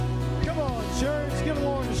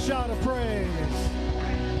shout of praise.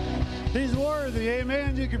 He's worthy.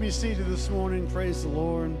 Amen. You can be seated this morning. Praise the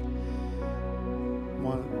Lord.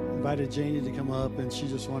 Invited Janie to come up, and she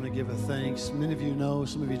just wanted to give a thanks. Many of you know,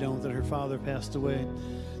 some of you don't, that her father passed away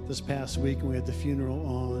this past week, and we had the funeral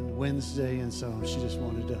on Wednesday, and so she just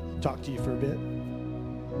wanted to talk to you for a bit.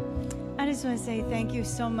 I just want to say thank you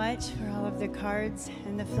so much for all of the cards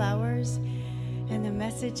and the flowers and the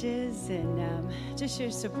messages and just your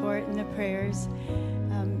support and the prayers.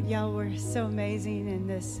 Y'all were so amazing in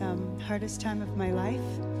this hardest time of my life.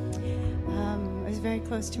 I was very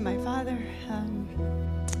close to my father.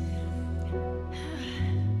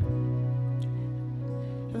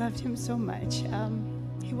 I loved him so much.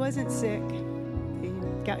 He wasn't sick. He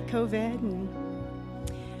got COVID, and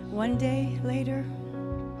one day later,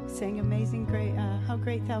 sang Amazing Grace, How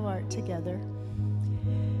Great Thou Art together.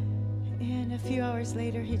 And a few hours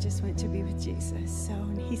later, he just went to be with Jesus. So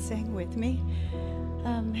he sang with me.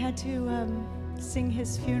 Had to sing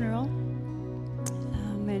his funeral,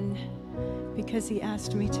 and because he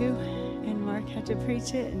asked me to, and Mark had to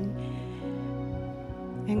preach it, and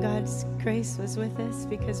God's grace was with us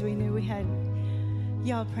because we knew we had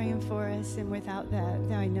y'all praying for us, and without that,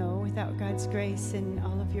 I know without God's grace and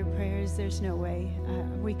all of your prayers, there's no way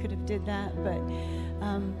we could have did that. But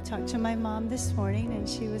talked to my mom this morning, and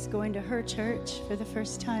she was going to her church for the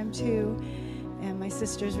first time too, and my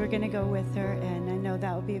sisters were going to go with her, and I know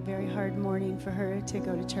that will be a very hard morning for her to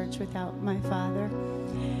go to church without my father.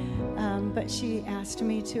 But she asked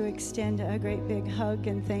me to extend a great big hug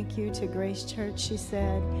and thank you to Grace Church. She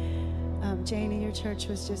said, Janie, your church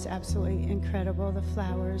was just absolutely incredible. The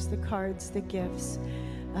flowers, the cards, the gifts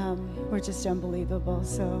were just unbelievable.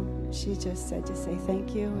 So she just said to say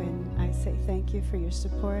thank you, and I say thank you for your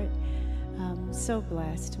support. So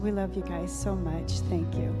blessed. We love you guys so much.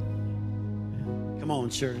 Thank you. Come on,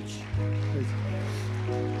 church.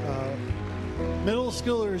 Middle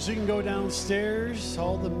schoolers, you can go downstairs.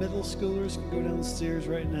 All the middle schoolers can go downstairs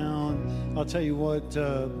right now. And I'll tell you what,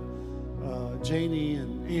 Janie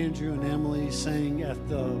and Andrew and Emily sang at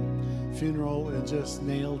the funeral and just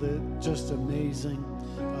nailed it. Just amazing.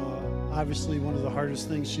 Obviously, one of the hardest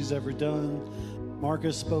things she's ever done.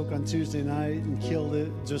 Marcus spoke on Tuesday night and killed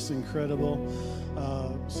it. Just incredible.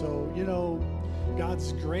 So, you know,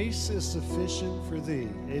 God's grace is sufficient for thee.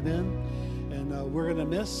 Amen. And we're going to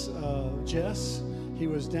miss Jess. He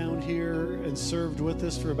was down here and served with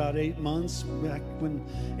us for about 8 months,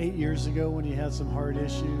 8 years ago when he had some heart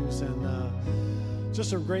issues. And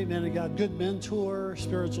just a great man of God, good mentor,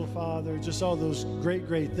 spiritual father, just all those great,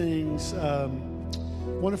 great things.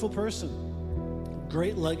 Wonderful person,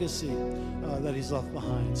 great legacy that he's left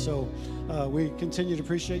behind. So we continue to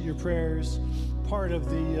appreciate your prayers. Part of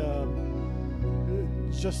the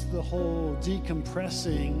just the whole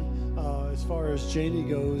decompressing as far as Janie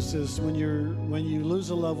goes is when you lose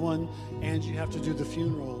a loved one and you have to do the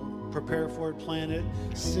funeral, prepare for it, plan it,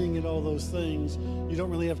 sing it, all those things, you don't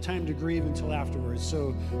really have time to grieve until afterwards.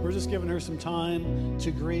 So we're just giving her some time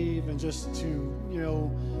to grieve and just to, you know,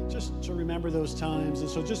 just to remember those times. And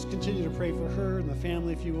so just continue to pray for her and the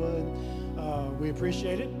family if you would. We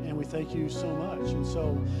appreciate it, and we thank you so much. And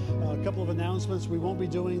so a couple of announcements. We won't be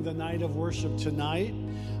doing the night of worship tonight.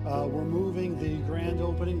 We're moving the grand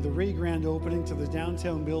opening, the re-grand opening to the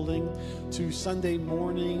downtown building to Sunday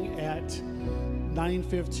morning at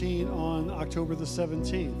 9:15 on October the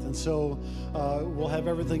 17th. And so we'll have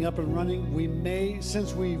everything up and running. We may,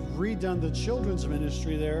 since we've redone the children's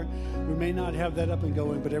ministry there, we may not have that up and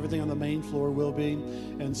going, but everything on the main floor will be.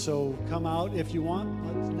 And so come out if you want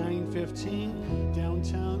at 9:15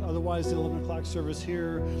 downtown. Otherwise, the 11 o'clock service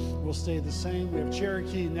here will stay the same. We have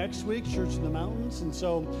Cherokee next week, Church in the Mountains. And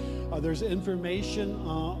so there's information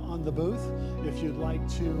on the booth if you'd like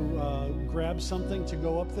to grab something to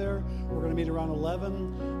go up there. We're going to meet around 11.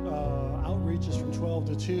 Outreach is from 12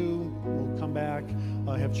 to 2. We'll come back,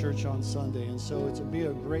 have church on Sunday. And so it'll be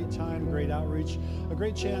a great time, great outreach, a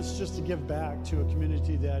great chance just to give back to a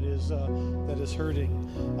community that is hurting.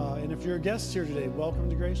 And if you're a guest here today, welcome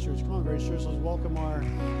to Grace Church. Come on, Grace Church. Let's welcome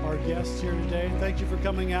our guests here today. Thank you for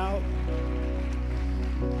coming out.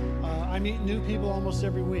 I meet new people almost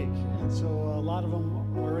every week. And so a lot of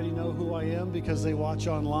them already know who I am because they watch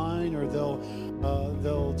online or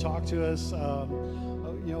they'll talk to us.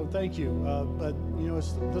 You know, thank you. But you know,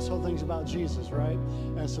 this whole thing's about Jesus, right?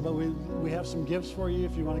 And so, but we have some gifts for you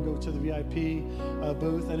if you want to go to the VIP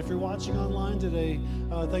booth. And if you're watching online today,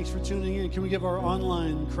 thanks for tuning in. Can we give our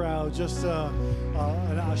online crowd just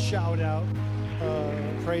a shout out?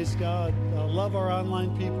 Praise God. Love our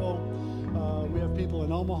online people. We have people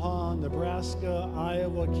in Omaha, Nebraska,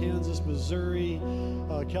 Iowa, Kansas, Missouri,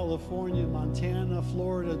 California, Montana,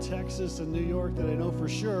 Florida, Texas, and New York that I know for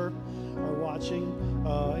sure are watching,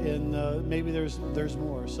 and maybe there's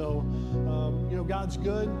more. So, God's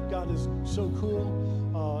good. God is so cool,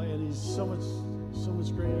 and He's so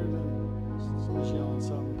much greater than so much yelling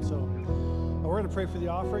something. So, we're going to pray for the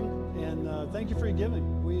offering, and thank you for your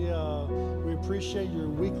giving. We appreciate your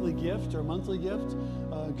weekly gift or monthly gift.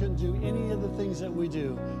 Couldn't do any of the things that we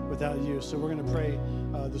do without you. So we're going to pray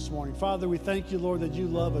this morning. Father, we thank you, Lord, that you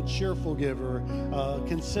love a cheerful giver, a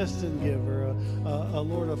consistent giver,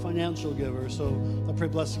 Lord, a financial giver. So I pray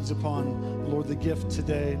blessings upon, Lord, the gift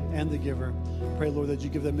today and the giver. Pray, Lord, that you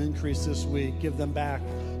give them increase this week. Give them back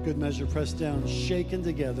good measure, pressed down, shaken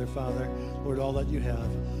together, Father. Lord, all that you have.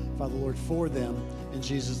 Father, Lord, for them. In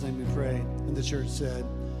Jesus' name we pray. And the church said,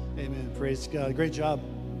 amen. Praise God. Great job,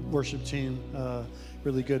 worship team.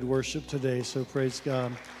 Really good worship today, so praise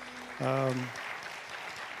God.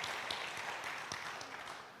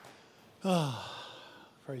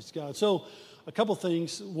 Praise God. So a couple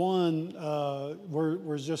things. One,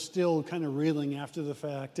 we're just still kind of reeling after the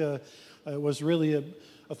fact. It was really a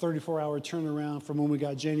 34-hour turnaround from when we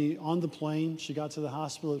got Janie on the plane. She got to the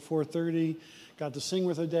hospital at 4:30. Got to sing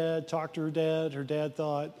with her dad, talk to her dad. Her dad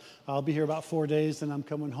thought, I'll be here about 4 days, then I'm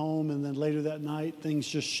coming home. And then later that night, things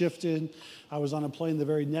just shifted. I was on a plane the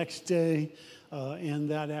very next day. And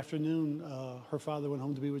that afternoon, her father went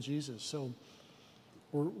home to be with Jesus. So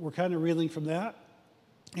we're kind of reeling from that.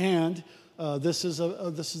 And this is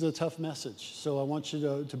a tough message. So I want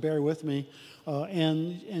you to bear with me.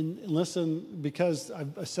 And listen, because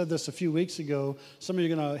I said this a few weeks ago, some of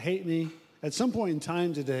you are going to hate me. At some point in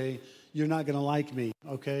time today, you're not going to like me,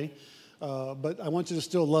 okay? But I want you to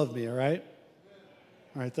still love me, all right?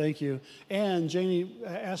 All right, thank you. And Janie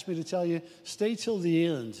asked me to tell you, stay till the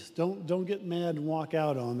end. Don't get mad and walk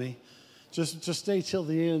out on me. Just stay till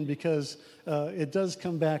the end, because it does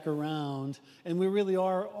come back around, and we really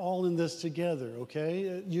are all in this together,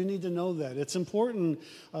 okay? You need to know that. It's important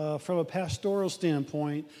from a pastoral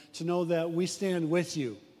standpoint to know that we stand with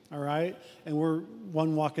you, all right? And we're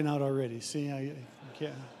one walking out already. See, I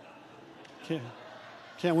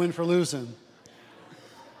can't win for losing.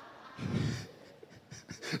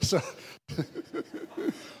 So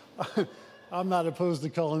I'm not opposed to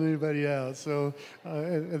calling anybody out. So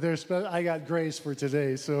I got grace for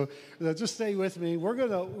today. So just stay with me. We're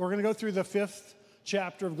gonna go through the 5th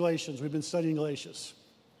chapter of Galatians. We've been studying Galatians.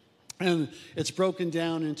 And it's broken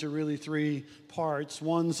down into really 3 parts.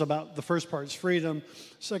 The first part is freedom.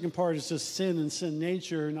 Second part is just sin and sin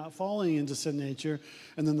nature, not falling into sin nature.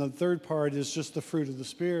 And then the third part is just the fruit of the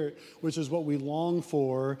Spirit, which is what we long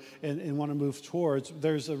for and want to move towards.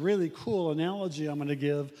 There's a really cool analogy I'm going to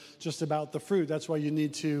give just about the fruit. That's why you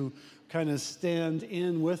need to kind of stand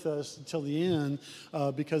in with us until the end,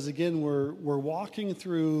 because again, we're walking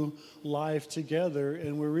through life together,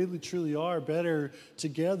 and we really truly are better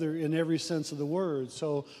together in every sense of the word.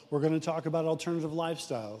 So we're going to talk about alternative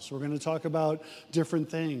lifestyles. We're going to talk about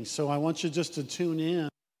different things. So I want you just to tune in,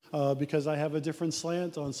 because I have a different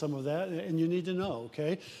slant on some of that, and you need to know,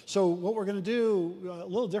 okay? So what we're going to do a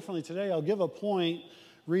little differently today, I'll give a point,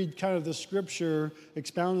 read kind of the scripture,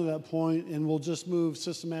 expound on that point, and we'll just move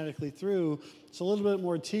systematically through. It's a little bit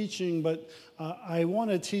more teaching, but I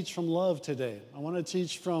want to teach from love today. I want to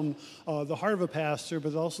teach from the heart of a pastor,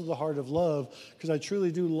 but also the heart of love, because I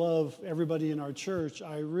truly do love everybody in our church.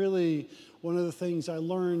 One of the things I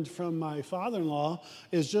learned from my father-in-law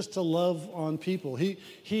is just to love on people.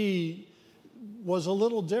 He was a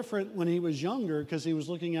little different when he was younger, because he was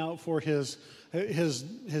looking out for his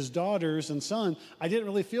daughters and son. I didn't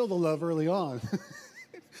really feel the love early on.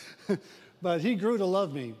 But he grew to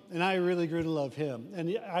love me, and I really grew to love him.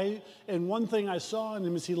 And one thing I saw in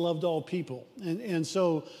him is he loved all people. And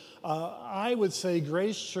so I would say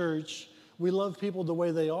Grace Church, we love people the way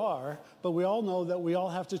they are, but we all know that we all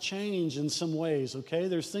have to change in some ways, okay?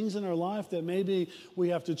 There's things in our life that maybe we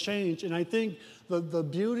have to change. And I think the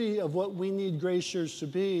beauty of what we need Grace Church to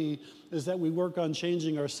be is that we work on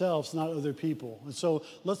changing ourselves, not other people. And so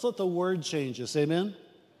let's let the word change us, amen?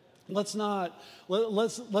 Let's let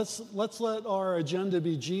our agenda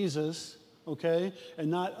be Jesus, okay, and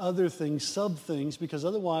not other things, sub things, because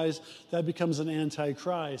otherwise that becomes an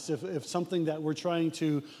antichrist. If something that we're trying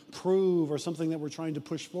to prove or something that we're trying to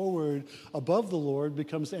push forward above the Lord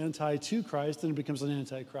becomes anti to Christ, then it becomes an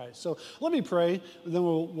antichrist. So let me pray, and then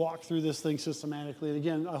we'll walk through this thing systematically. And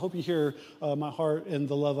again, I hope you hear my heart and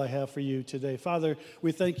the love I have for you today. Father,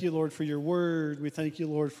 we thank you, Lord, for your word. We thank you,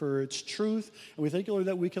 Lord, for its truth. And we thank you, Lord,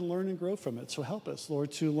 that we can learn and grow from it. So help us,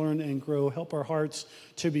 Lord, to learn and grow. Help our hearts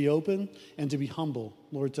to be open and to be humble,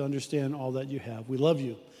 Lord, to understand all that you have. We love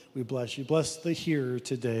you. We bless you. Bless the hearer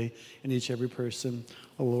today and each every person,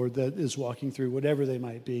 oh Lord, that is walking through whatever they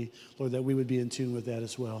might be. Lord, that we would be in tune with that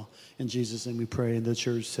as well. In Jesus' name we pray. And the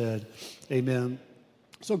church said, amen.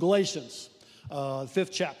 So Galatians, 5th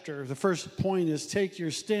chapter. The first point is take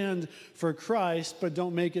your stand for Christ, but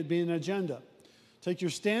don't make it be an agenda. Take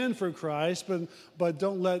your stand for Christ, but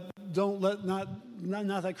don't let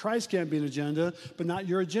not that Christ can't be an agenda, but not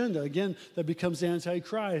your agenda. Again, that becomes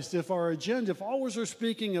anti-Christ. If our agenda, if all we're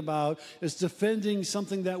speaking about is defending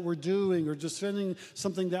something that we're doing or defending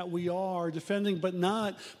something that we are, defending but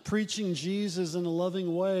not preaching Jesus in a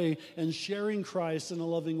loving way and sharing Christ in a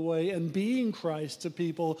loving way and being Christ to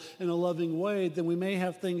people in a loving way, then we may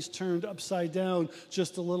have things turned upside down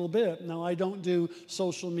just a little bit. Now, I don't do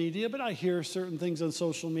social media, but I hear certain things on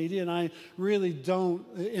social media, and I really don't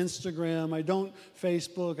Instagram, I don't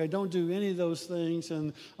Facebook, I don't do any of those things,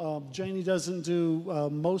 and Janie doesn't do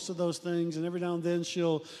most of those things, and every now and then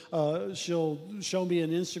she'll show me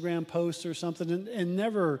an Instagram post or something, and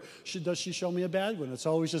never does she show me a bad one. It's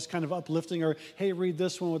always just kind of uplifting, or hey, read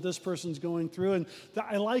this one, what this person's going through, and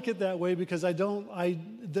I like it that way because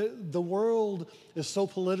the world is so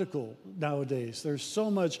political nowadays. There's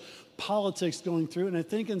so much politics going through, and I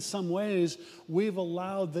think in some ways we've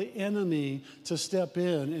allowed the enemy to step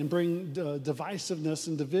in and bring divisiveness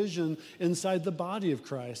and division inside the body of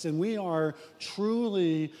Christ. And we are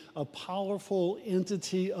truly a powerful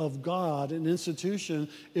entity of God, an institution,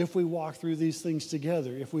 if we walk through these things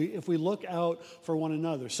together, if we look out for one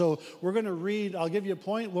another. So we're going to read, I'll give you a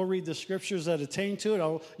point, we'll read the scriptures that attain to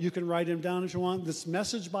it. You can write them down if you want. This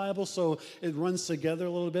Message Bible, so it runs together a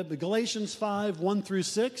little bit. But Galatians 5, 1 through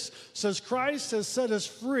 6 says, Christ has set us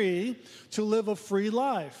free to live a free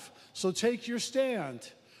life. So take your stand.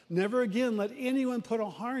 Never again let anyone put a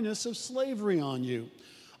harness of slavery on you.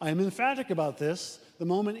 I am emphatic about this. The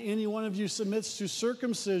moment any one of you submits to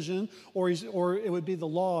circumcision, or it would be the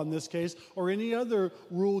law in this case, or any other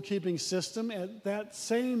rule-keeping system, at that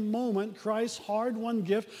same moment, Christ's hard-won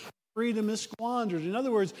gift freedom is squandered. In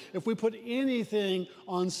other words, if we put anything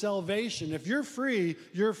on salvation, if you're free,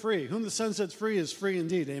 you're free. Whom the Son sets free is free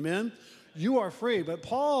indeed. Amen? You are free. But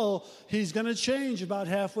Paul, he's going to change about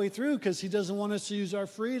halfway through because he doesn't want us to use our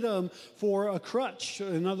freedom for a crutch.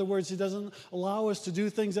 In other words, he doesn't allow us to do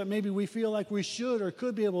things that maybe we feel like we should or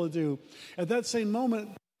could be able to do. At that same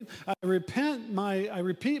moment, I repeat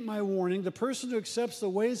my warning. The person who accepts the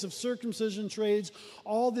ways of circumcision trades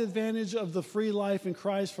all the advantage of the free life in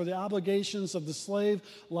Christ for the obligations of the slave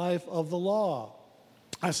life of the law.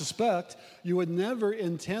 I suspect you would never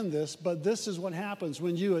intend this, but this is what happens.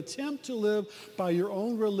 When you attempt to live by your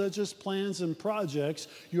own religious plans and projects,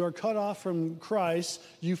 you are cut off from Christ,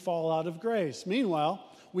 you fall out of grace. Meanwhile,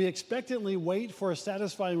 we expectantly wait for a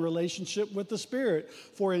satisfying relationship with the Spirit.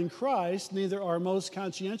 For in Christ, neither our most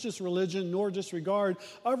conscientious religion nor disregard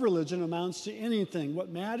of religion amounts to anything. What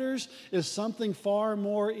matters is something far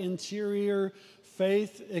more interior,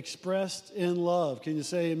 faith expressed in love. Can you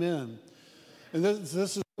say amen? And this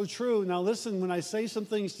is so true. Now listen, when I say some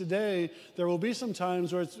things today, there will be some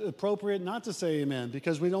times where it's appropriate not to say amen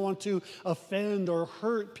because we don't want to offend or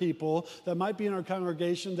hurt people that might be in our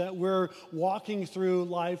congregation that we're walking through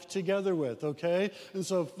life together with, okay? And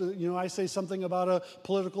so if I say something about a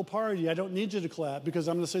political party, I don't need you to clap because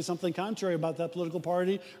I'm going to say something contrary about that political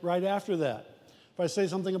party right after that. If I say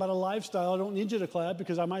something about a lifestyle, I don't need you to clap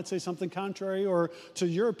because I might say something contrary or to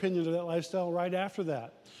your opinion of that lifestyle right after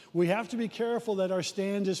that. We have to be careful that our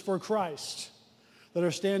stand is for Christ, that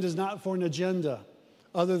our stand is not for an agenda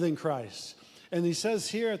other than Christ. And he says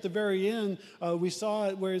here at the very end, we saw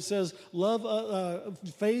it where it says, love,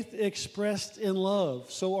 faith expressed in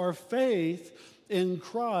love. So our faith in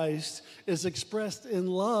Christ is expressed in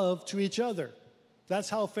love to each other. That's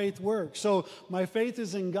how faith works. So my faith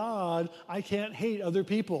is in God, I can't hate other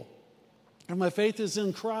people. And my faith is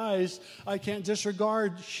in Christ, I can't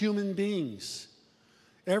disregard human beings.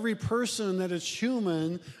 Every person that is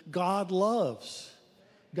human, God loves.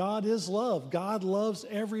 God is love. God loves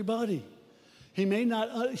everybody. He may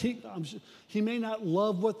not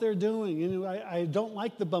love what they're doing. And I don't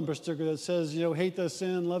like the bumper sticker that says, hate the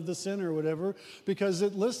sin, love the sinner, or whatever, because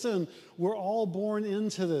listen, we're all born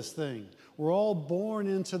into this thing. We're all born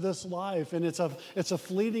into this life, and it's a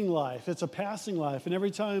fleeting life. It's a passing life. And every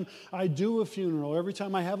time I do a funeral, every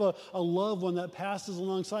time I have a loved one that passes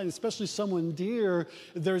alongside, especially someone dear,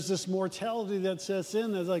 there's this mortality that sets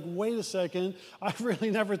in that's like, wait a second, I really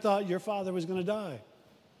never thought your father was going to die.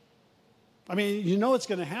 I mean, it's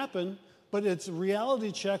going to happen, but it's a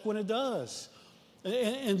reality check when it does.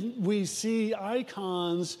 And we see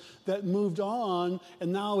icons that moved on,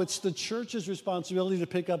 and now it's the church's responsibility to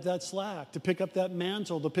pick up that slack, to pick up that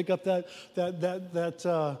mantle, to pick up that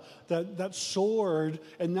sword,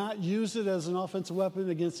 and not use it as an offensive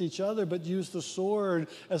weapon against each other, but use the sword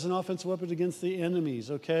as an offensive weapon against the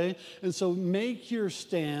enemies. Okay, and so make your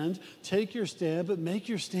stand, take your stand, but make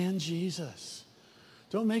your stand Jesus.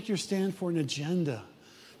 Don't make your stand for an agenda.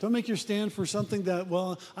 Don't make your stand for something that,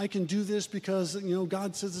 well, I can do this because,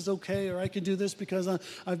 God says it's okay, or I can do this because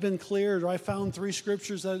I've been cleared, or I found 3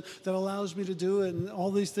 scriptures that allows me to do it, and all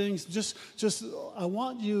these things. Just I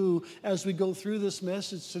want you, as we go through this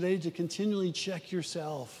message today, to continually check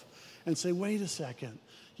yourself and say, wait a second.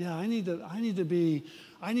 Yeah, I need to be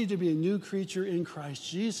a new creature in Christ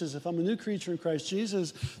Jesus. If I'm a new creature in Christ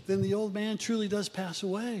Jesus, then the old man truly does pass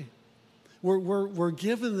away. We're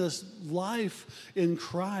given this life in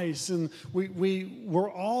Christ, and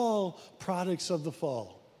we're all products of the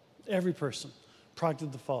fall. Every person, product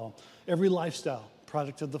of the fall. Every lifestyle,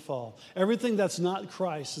 product of the fall. Everything that's not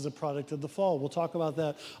Christ is a product of the fall. We'll talk about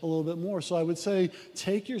that a little bit more. So I would say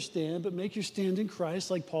take your stand, but make your stand in Christ,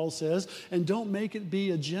 like Paul says, and don't make it be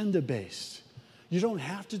agenda-based. You don't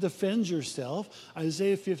have to defend yourself.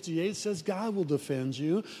 Isaiah 58 says God will defend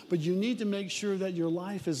you, but you need to make sure that your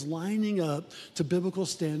life is lining up to biblical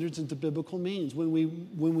standards and to biblical means. When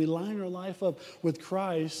we line our life up with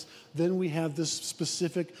Christ, then we have this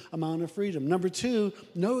specific amount of freedom. Number 2,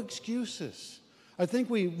 no excuses. I think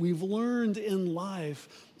we've learned in life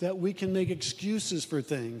that we can make excuses for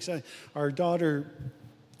things. Our daughter,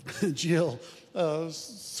 Jill,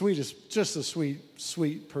 just a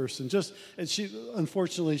sweet person. And she,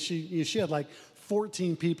 unfortunately, she had like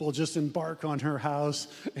 14 people just embark on her house,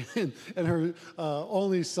 and her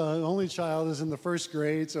only child is in the 1st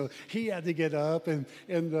grade, so he had to get up, and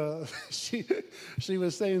she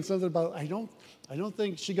was saying something about, I don't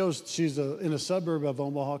think, she's in a suburb of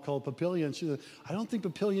Omaha called Papillion. She said, I don't think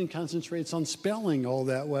Papillion concentrates on spelling all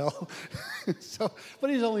that well. But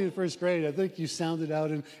he's only in 1st grade. I think you sounded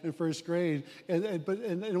out in 1st grade. And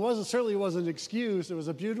it certainly wasn't an excuse. It was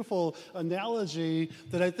a beautiful analogy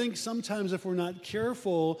that I think sometimes if we're not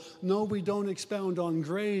careful, no, we don't expound on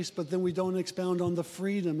grace, but then we don't expound on the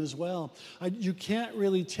freedom as well. You can't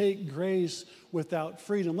really take grace without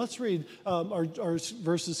freedom. Let's read our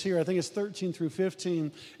verses here. I think it's 13 through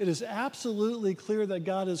 15. It is absolutely clear that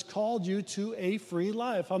God has called you to a free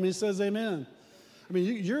life. How many says amen? I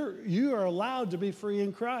mean, you are allowed to be free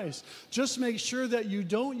in Christ. Just make sure that you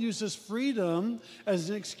don't use this freedom as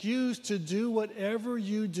an excuse to do whatever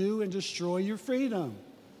you do and destroy your freedom.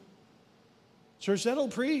 Church, that'll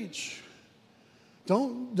preach.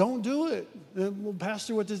 Don't do it. Well,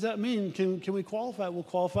 Pastor, what does that mean? Can we qualify it? We'll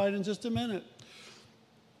qualify it in just a minute.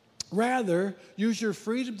 Rather, use your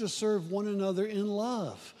freedom to serve one another in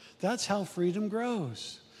love. That's how freedom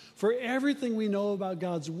grows. For everything we know about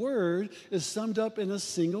God's Word is summed up in a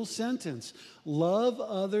single sentence. Love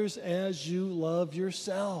others as you love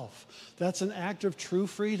yourself. That's an act of true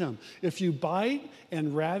freedom. If you bite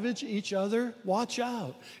and ravage each other, watch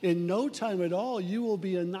out. In no time at all, you will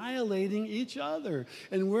be annihilating each other.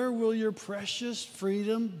 And where will your precious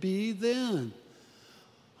freedom be then?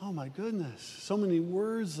 Oh my goodness, so many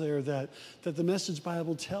words there that the Message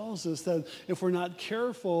Bible tells us that if we're not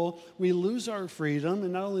careful, we lose our freedom.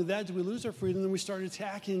 And not only that, do we lose our freedom, then we start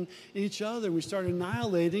attacking each other. We start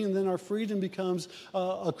annihilating, and then our freedom becomes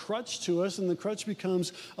a crutch to us, and the crutch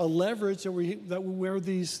becomes a leverage that we wear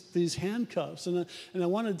these handcuffs. And I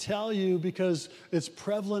want to tell you, because it's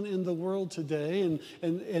prevalent in the world today,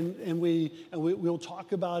 and we'll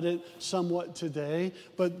talk about it somewhat today,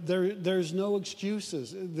 but there's no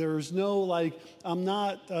excuses. There's no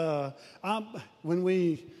when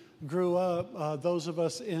we grew up, those of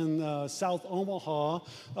us in South Omaha,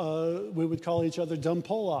 we would call each other dumb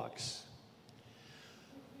Polacks.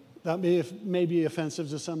 That may be offensive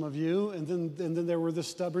to some of you. And then there were the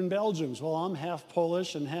stubborn Belgians. Well, I'm half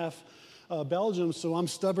Polish and half Belgium, so I'm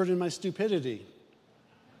stubborn in my stupidity,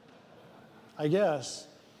 I guess.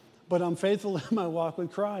 But I'm faithful in my walk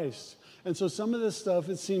with Christ. And so some of this stuff,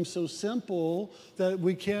 it seems so simple that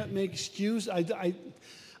we can't make excuse.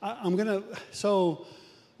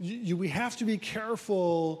 We have to be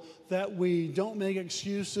careful that we don't make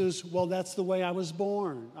excuses. Well, that's the way I was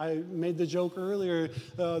born. I made the joke earlier.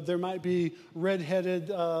 There might be redheaded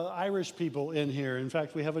Irish people in here. In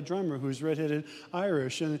fact, we have a drummer who's redheaded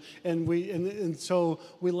Irish, and so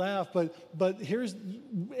we laugh. But here's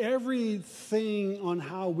everything on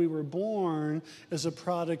how we were born is a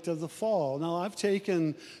product of the fall. Now, I've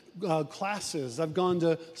taken classes. I've gone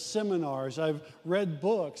to seminars. I've read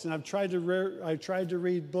books, and I've tried to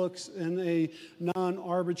read books in a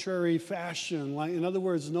non-arbitrary fashion. Like, in other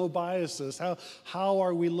words, no biases. How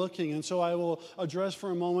are we looking? And so I will address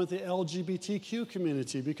for a moment the LGBTQ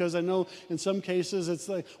community, because I know in some cases it's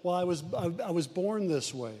like, well, I was born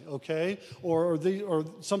this way, okay, or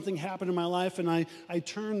something happened in my life and I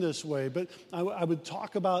turned this way. But I would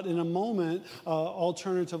talk about in a moment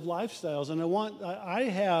alternative lifestyles, and I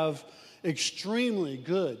have extremely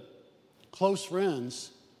good close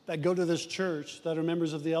friends that go to this church that are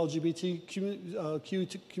members of the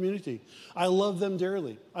LGBTQ community. I love them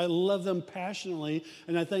dearly. I love them passionately,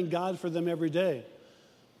 and I thank God for them every day.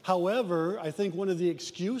 However, I think one of the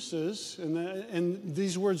excuses, and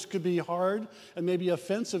these words could be hard and maybe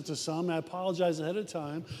offensive to some, and I apologize ahead of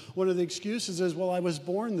time. One of the excuses is, well, I was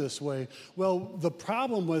born this way. Well, the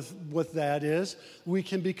problem with that is we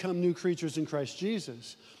can become new creatures in Christ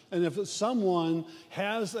Jesus. And if someone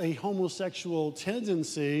has a homosexual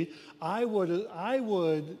tendency, I would,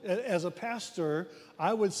 as a pastor,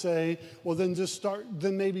 I would say, well,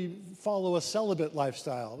 then maybe follow a celibate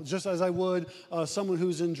lifestyle, just as I would someone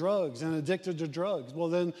who's in drugs and addicted to drugs. Well,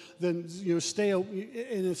 then stay. And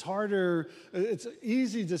it's harder. It's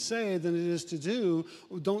easy to say than it is to do.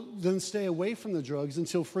 Then stay away from the drugs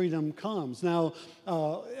until freedom comes. Now,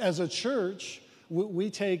 as a church, we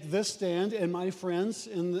take this stand, and my friends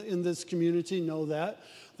in this community know that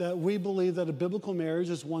we believe that a biblical marriage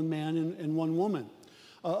is one man and one woman.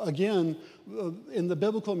 Again, in the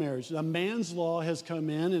biblical marriage, a man's law has come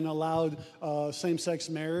in and allowed same-sex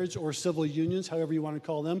marriage or civil unions, however you want to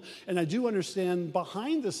call them. And I do understand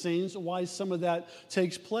behind the scenes why some of that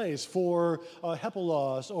takes place for HEPA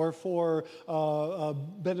laws or for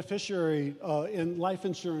beneficiary in life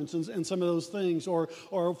insurance and some of those things, or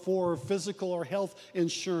for physical or health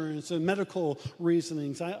insurance and medical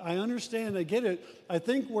reasonings. I understand, I get it. I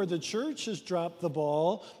think where the church has dropped the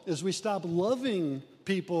ball is we stop loving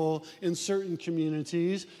people in certain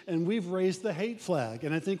communities, and we've raised the hate flag.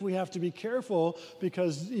 And I think we have to be careful,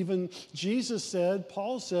 because even Jesus said,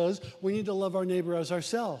 Paul says, we need to love our neighbor as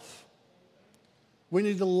ourselves. We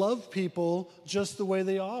need to love people just the way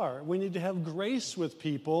they are. We need to have grace with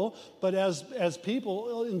people, but as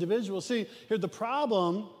people, individuals. See, here the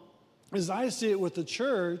problem, as I see it with the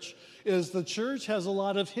church, is the church has a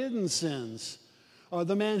lot of hidden sins.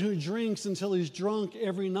 The man who drinks until he's drunk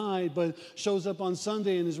every night but shows up on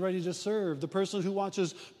Sunday and is ready to serve. The person who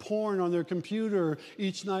watches porn on their computer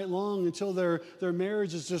each night long until their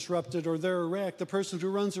marriage is disrupted or they're wrecked. The person who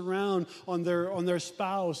runs around on their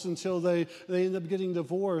spouse until they end up getting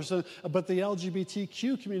divorced. But the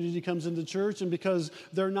LGBTQ community comes into church, and because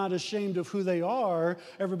they're not ashamed of who they are,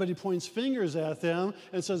 everybody points fingers at them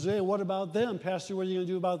and says, hey, what about them? Pastor, what are you going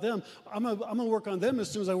to do about them? I'm going to work on them as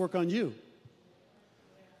soon as I work on you.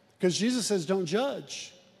 Because Jesus says, don't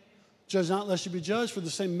judge. Judge not lest you be judged, for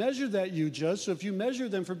the same measure that you judge. So if you measure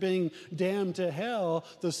them for being damned to hell,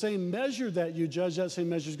 the same measure that you judge, that same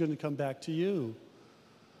measure is going to come back to you.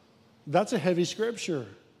 That's a heavy scripture.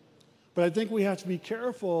 But I think we have to be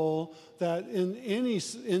careful that in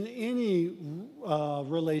any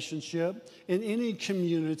relationship, in any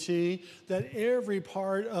community, that every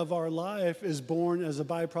part of our life is born as a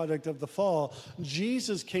byproduct of the fall.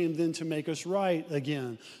 Jesus came then to make us right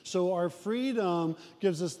again. So our freedom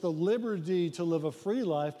gives us the liberty to live a free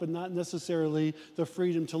life, but not necessarily the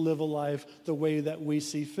freedom to live a life the way that we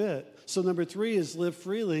see fit. So number 3 is live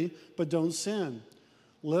freely, but don't sin.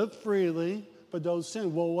 Live freely, but don't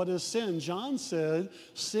sin. Well, what is sin? John said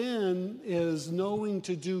sin is knowing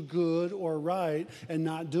to do good or right and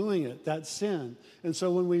not doing it. That's sin. And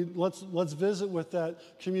so when let's visit with that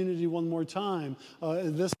community one more time.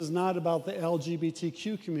 This is not about the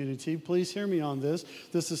LGBTQ community. Please hear me on this.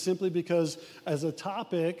 This is simply because as a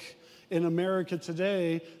topic in America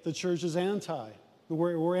today, the church is anti.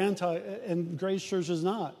 We're anti, and Grace Church is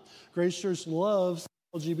not. Grace Church loves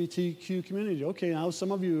LGBTQ community. Okay, now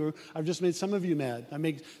I've just made some of you mad. I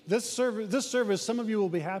make this service, some of you will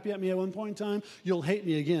be happy at me at one point in time. You'll hate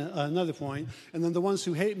me again, another point. And then the ones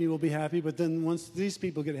who hate me will be happy, but then once these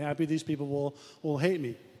people get happy, these people will hate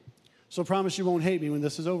me. So promise you won't hate me when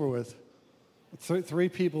this is over with. 3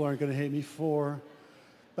 people aren't going to hate me. 4,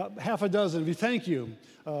 about half a dozen of you. Thank you.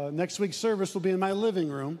 Next week's service will be in my living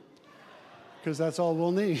room, because that's all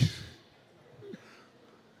we'll need.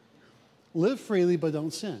 Live freely, but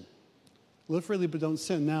don't sin. Live freely, but don't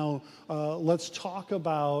sin. Now, let's talk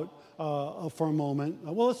about, for a moment,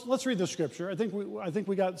 let's read the scripture. I think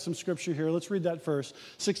we got some scripture here. Let's read that first,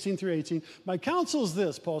 16 through 18. My counsel is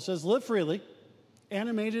this, Paul says, live freely,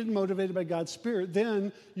 animated and motivated by God's Spirit,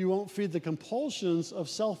 then you won't feed the compulsions of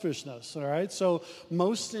selfishness, all right? So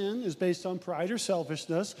most sin is based on pride or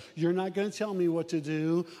selfishness. You're not going to tell me what to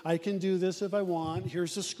do. I can do this if I want.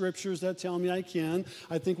 Here's the scriptures that tell me I can.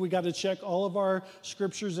 I think we got to check all of our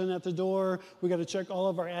scriptures in at the door. We got to check all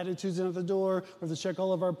of our attitudes in at the door. We have to check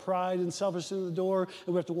all of our pride and selfishness in the door.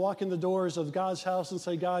 And we have to walk in the doors of God's house and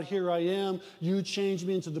say, God, here I am. You change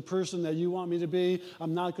me into the person that you want me to be.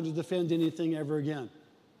 I'm not going to defend anything ever again.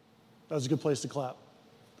 That was a good place to clap.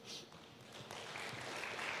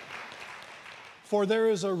 For there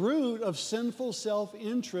is a root of sinful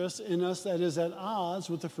self-interest in us that is at odds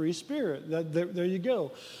with the free spirit. There you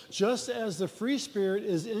go. Just as the free spirit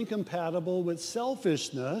is incompatible with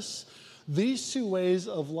selfishness, these two ways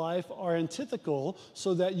of life are antithetical,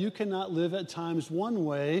 so that you cannot live at times one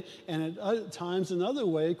way and at times another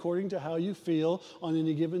way according to how you feel on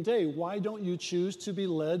any given day. Why don't you choose to be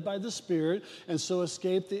led by the Spirit and so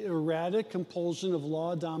escape the erratic compulsion of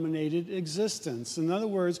law-dominated existence? In other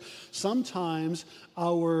words, sometimes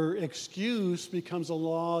our excuse becomes a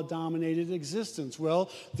law-dominated existence. Well,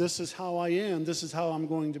 this is how I am. This is how I'm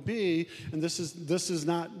going to be, and this is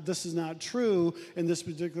not true in this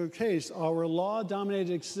particular case. Our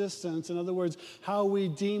law-dominated existence, in other words, how we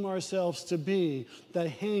deem ourselves to be, the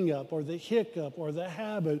hang-up or the hiccup or the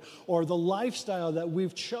habit or the lifestyle that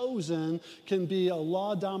we've chosen can be a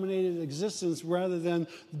law-dominated existence rather than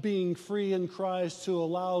being free in Christ to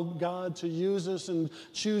allow God to use us and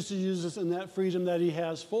choose to use us in that freedom that He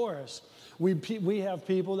has for us. We have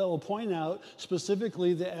people that will point out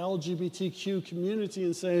specifically the LGBTQ community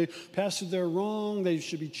and say, Pastor, they're wrong. They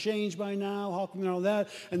should be changed by now. How come they're all that?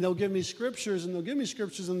 And they'll give me scriptures, and they'll give me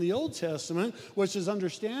scriptures in the Old Testament, which is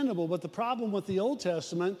understandable. But the problem with the Old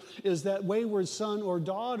Testament is that wayward son or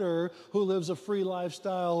daughter who lives a free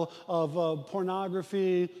lifestyle of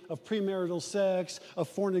pornography, of premarital sex, of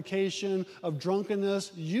fornication, of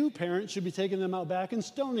drunkenness, you, parents, should be taking them out back and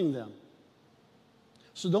stoning them.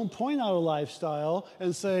 So don't point out a lifestyle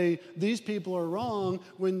and say, these people are wrong,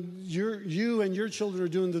 when you and your children are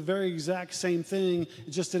doing the very exact same thing,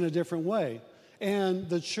 just in a different way. And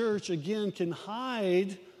the church, again, can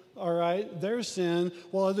hide, all right, their sin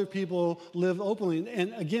while other people live openly.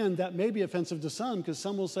 And again, that may be offensive to some, because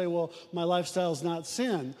some will say, well, my lifestyle is not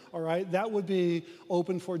sin, all right? That would be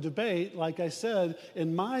open for debate. Like I said,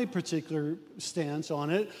 in my particular stance on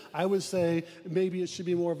it, I would say maybe it should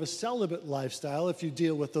be more of a celibate lifestyle if you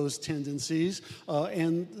deal with those tendencies.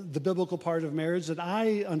 And the biblical part of marriage that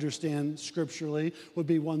I understand scripturally would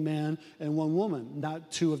be one man and one woman, not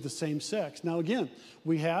two of the same sex. Now, again,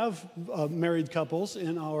 we have married couples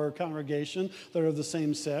in our congregation that are of the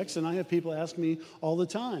same sex, and I have people ask me all the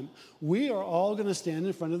time, we are all going to stand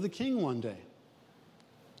in front of the King one day.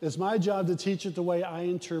 It's my job to teach it the way I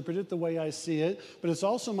interpret it, the way I see it, but it's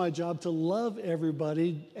also my job to love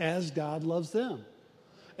everybody as God loves them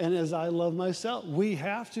and as I love myself. We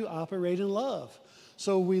have to operate in love.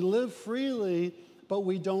 So we live freely, but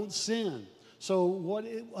we don't sin. So what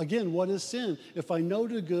is sin? If I know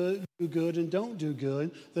to do good and don't do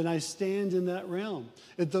good, then I stand in that realm.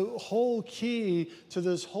 The whole key to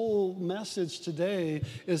this whole message today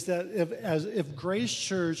is that if Grace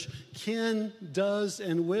Church can, does,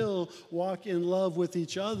 and will walk in love with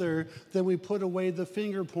each other, then we put away the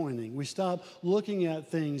finger pointing. We stop looking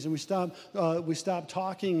at things, and we stop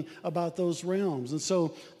talking about those realms. And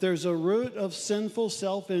so there's a root of sinful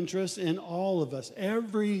self-interest in all of us.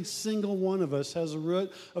 Every single one of us has a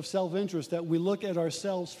root of self-interest, that we look at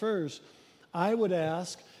ourselves first. I would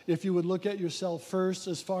ask if you would look at yourself first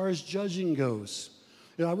as far as judging goes.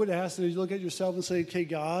 I would ask that you look at yourself and say, okay,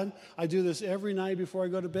 God, I do this every night before I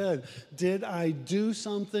go to bed. Did I do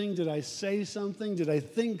something? Did I say something? Did I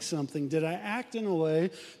think something? Did I act in a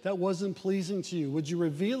way that wasn't pleasing to you? Would you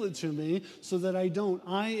reveal it to me so that I don't?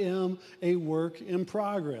 I am a work in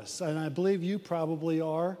progress, and I believe you probably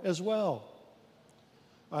are as well.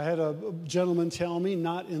 I had a gentleman tell me,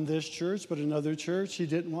 not in this church, but another church, he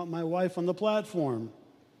didn't want my wife on the platform.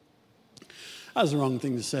 That was the wrong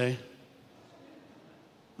thing to say.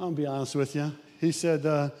 I'll be honest with you. He said,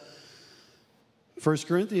 1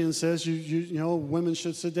 Corinthians says, you know, women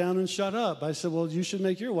should sit down and shut up. I said, well, you should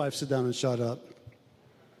make your wife sit down and shut up.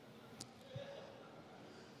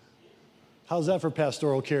 How's that for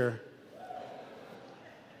pastoral care?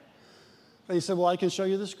 He said, well, I can show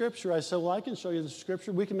you the scripture. I said, well, I can show you the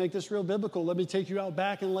scripture. We can make this real biblical. Let me take you out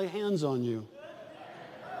back and lay hands on you.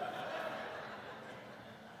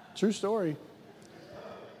 True story.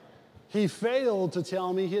 He failed to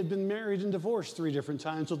tell me he had been married and divorced 3 different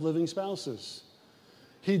times with living spouses.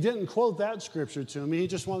 He didn't quote that scripture to me. He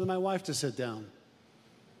just wanted my wife to sit down.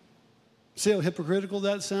 See how hypocritical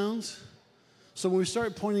that sounds? So when we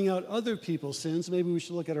start pointing out other people's sins, maybe we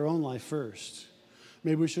should look at our own life first.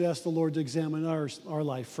 Maybe we should ask the Lord to examine our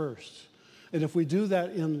life first. And if we do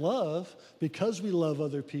that in love, because we love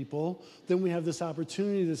other people, then we have this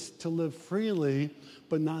opportunity to live freely,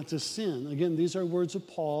 but not to sin. Again, these are words of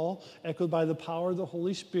Paul, echoed by the power of the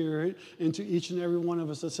Holy Spirit into each and every one of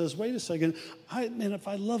us that says, wait a second, if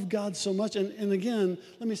I love God so much, and again,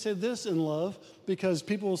 let me say this in love, because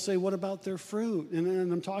people will say, what about their fruit?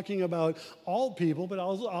 And I'm talking about all people, but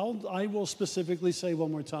I will specifically say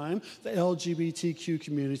one more time, the LGBTQ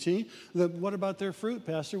community. What about their fruit,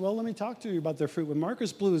 Pastor? Well, let me talk to you about their fruit. When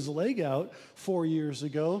Marcus blew his leg out 4 years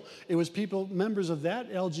ago, it was members of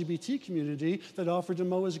that LGBT community that offered to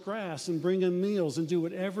mow his grass and bring him meals and do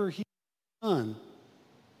whatever he done.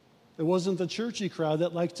 It wasn't the churchy crowd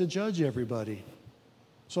that liked to judge everybody.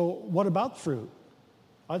 So what about fruit?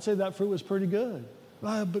 I'd say that fruit was pretty good.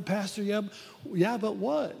 But Pastor, yeah, but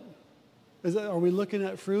what? Are we looking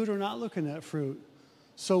at fruit or not looking at fruit?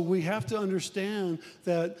 So we have to understand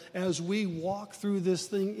that as we walk through this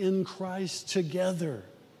thing in Christ together,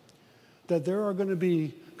 that there are going to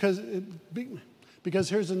be, because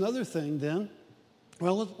here's another thing then.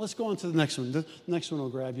 Well, let's go on to the next one. The next one will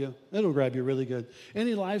grab you. It'll grab you really good.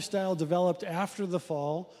 Any lifestyle developed after the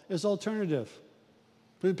fall is alternative.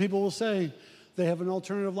 People will say they have an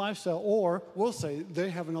alternative lifestyle, or we'll say they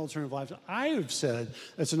have an alternative lifestyle. I have said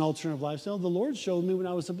it's an alternative lifestyle. The Lord showed me when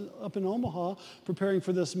I was up in Omaha preparing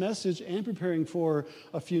for this message and preparing for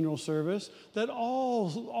a funeral service that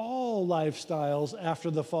all lifestyles after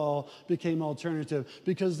the fall became alternative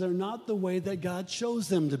because they're not the way that God chose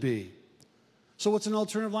them to be. So what's an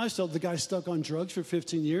alternative lifestyle? The guy stuck on drugs for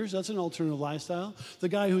 15 years, that's an alternative lifestyle. The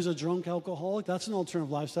guy who's a drunk alcoholic, that's an alternative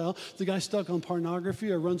lifestyle. The guy stuck on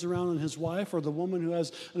pornography or runs around on his wife, or the woman who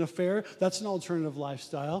has an affair, that's an alternative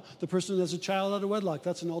lifestyle. The person who has a child out of wedlock,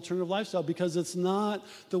 that's an alternative lifestyle because it's not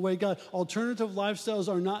the way God. Alternative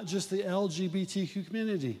lifestyles are not just the LGBTQ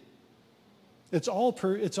community. It's all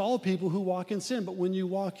people who walk in sin. But when you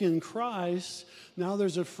walk in Christ, now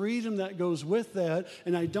there's a freedom that goes with that,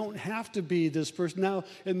 and I don't have to be this person. Now,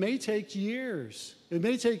 it may take years. It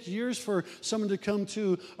may take years for someone to come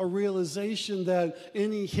to a realization that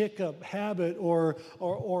any hiccup, habit,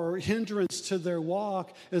 or hindrance to their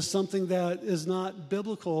walk is something that is not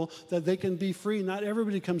biblical, that they can be free. Not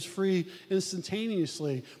everybody comes free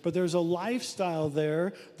instantaneously, but there's a lifestyle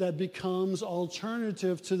there that becomes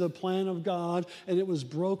alternative to the plan of God, and it was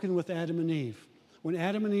broken with Adam and Eve. When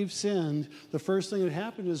Adam and Eve sinned, the first thing that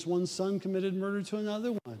happened is one son committed murder to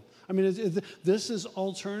another one. I mean, this is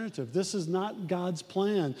alternative. This is not God's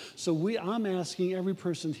plan. So I'm asking every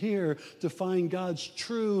person here to find God's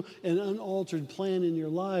true and unaltered plan in your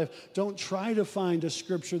life. Don't try to find a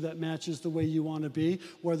scripture that matches the way you want to be,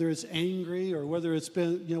 whether it's angry or whether it's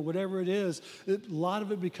been, whatever it is. A lot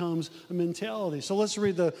of it becomes a mentality. So let's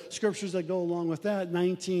read the scriptures that go along with that,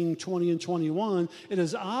 19, 20, and 21. It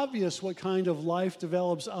is obvious what kind of life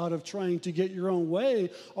develops out of trying to get your own way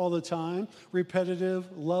all the time. Repetitive,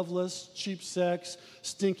 loveless, cheap sex,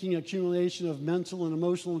 stinking accumulation of mental and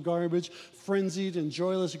emotional garbage, frenzied and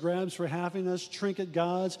joyless grabs for happiness, trinket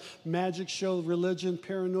gods, magic show religion,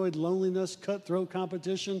 paranoid loneliness, cutthroat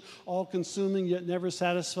competition, all-consuming yet never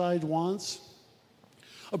satisfied wants,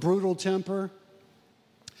 a brutal temper,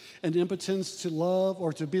 an impotence to love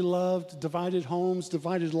or to be loved, divided homes,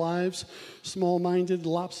 divided lives, small-minded,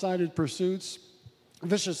 lopsided pursuits,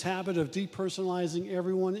 vicious habit of depersonalizing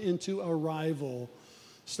everyone into a rival.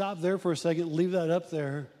 Stop there for a second. Leave that up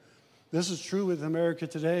there. This is true with America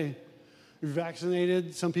today. If you're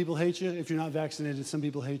vaccinated, some people hate you. If you're not vaccinated, some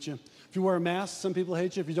people hate you. If you wear a mask, some people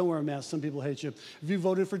hate you. If you don't wear a mask, some people hate you. If you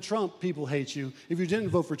voted for Trump, people hate you. If you didn't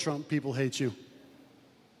vote for Trump, people hate you.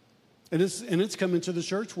 And it's coming to the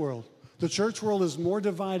church world. The church world is more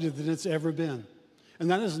divided than it's ever been. And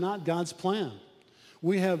that is not God's plan.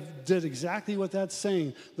 We did exactly what that's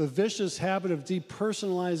saying. The vicious habit of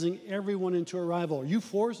depersonalizing everyone into a rival.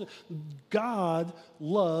 God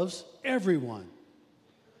loves everyone.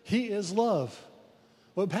 He is love.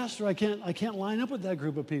 Well, Pastor, I can't line up with that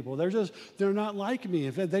group of people. They're not like me.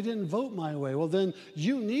 If they didn't vote my way, well, then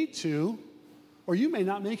you need to, or you may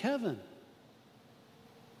not make heaven.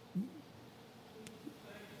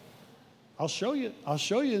 I'll show you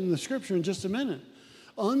in the scripture in just a minute.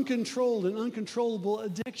 Uncontrolled and uncontrollable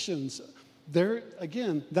addictions. There,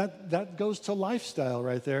 again, that goes to lifestyle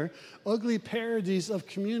right there. Ugly parodies of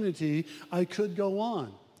community. I could go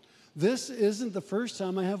on. This isn't the first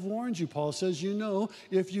time I have warned you. Paul says,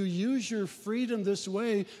 if you use your freedom this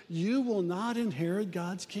way, you will not inherit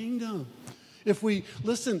God's kingdom. If we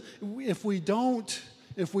don't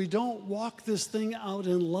if we don't walk this thing out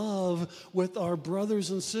in love with our brothers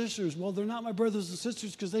and sisters. Well, they're not my brothers and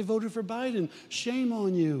sisters because they voted for Biden. Shame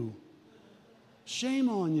on you. Shame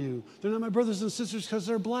on you. They're not my brothers and sisters because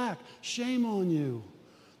they're black. Shame on you.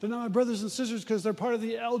 They're not my brothers and sisters because they're part of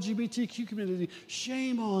the LGBTQ community.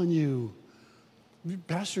 Shame on you.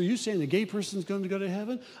 Pastor, are you saying a gay person's going to go to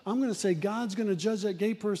heaven? I'm going to say God's going to judge that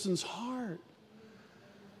gay person's heart.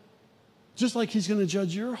 Just like he's going to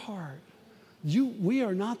judge your heart. We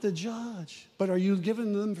are not the judge. But are you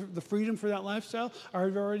giving them the freedom for that lifestyle?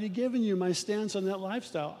 I've already given you my stance on that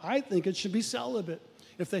lifestyle. I think it should be celibate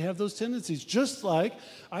if they have those tendencies. Just like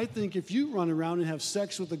I think if you run around and have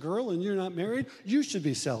sex with a girl and you're not married, you should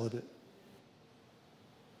be celibate.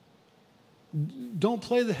 Don't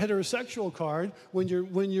play the heterosexual card when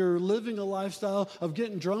you're living a lifestyle of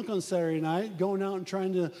getting drunk on Saturday night, going out and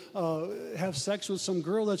trying to have sex with some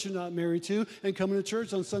girl that you're not married to, and coming to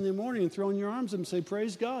church on Sunday morning and throwing your arms up and say,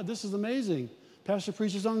 "Praise God, this is amazing. Pastor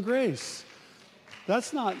preaches on grace."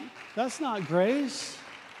 That's not grace.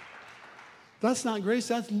 That's not grace.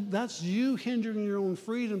 That's you hindering your own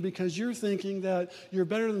freedom because you're thinking that you're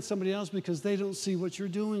better than somebody else because they don't see what you're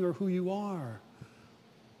doing or who you are.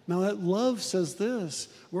 Now, that love says this: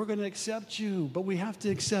 we're going to accept you, but we have to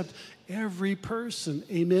accept every person.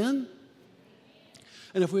 Amen?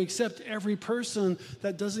 And if we accept every person,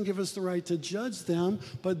 that doesn't give us the right to judge them,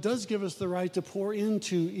 but does give us the right to pour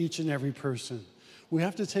into each and every person. We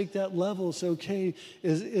have to take that level. Say, okay,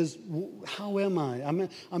 how am I?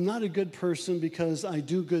 I'm not a good person because I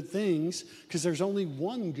do good things, because there's only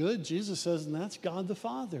one good, Jesus says, and that's God the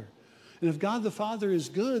Father. And if God the Father is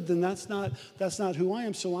good, then that's not who I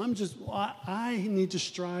am. So I need to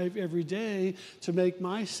strive every day to make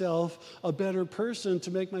myself a better person,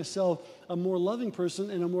 to make myself a more loving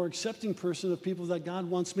person and a more accepting person of people that God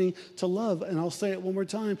wants me to love. And I'll say it one more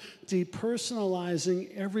time: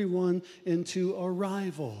 depersonalizing everyone into a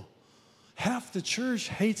rival. Half the church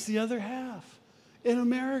hates the other half in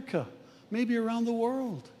America, maybe around the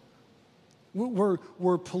world.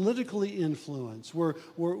 We're politically influenced. We're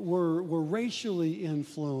racially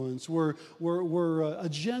influenced. We're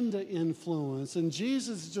agenda influenced. And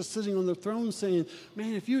Jesus is just sitting on the throne saying,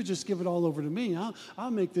 "Man, if you would just give it all over to me,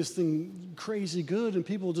 I'll make this thing crazy good, and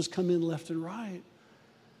people will just come in left and right."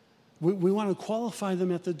 We want to qualify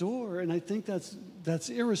them at the door, and I think that's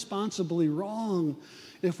irresponsibly wrong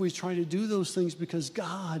if we try to do those things, because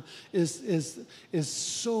God is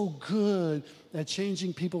so good at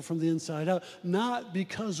changing people from the inside out, not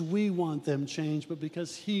because we want them changed, but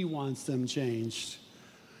because He wants them changed.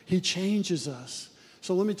 He changes us.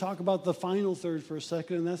 So let me talk about the final third for a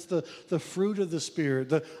second, and that's the fruit of the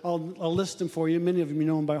Spirit. I'll list them for you. Many of them you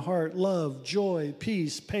know them by heart: love, joy,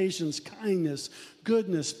 peace, patience, kindness,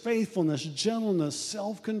 goodness, faithfulness, gentleness,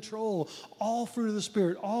 self-control. All fruit of the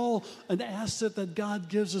Spirit, all an asset that God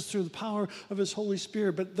gives us through the power of His Holy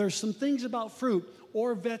Spirit. But there's some things about fruit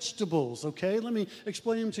or vegetables, okay? Let me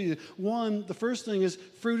explain them to you. One, the first thing is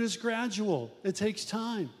fruit is gradual. It takes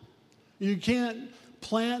time. You can't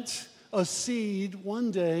plant a seed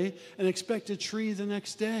one day and expect a tree the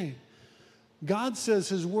next day. God says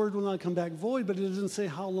His word will not come back void, but it doesn't say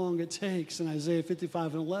how long it takes in Isaiah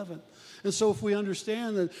 55:11. And so if we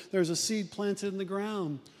understand that there's a seed planted in the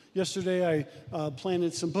ground. Yesterday I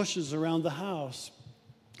planted some bushes around the house,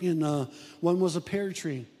 and one was a pear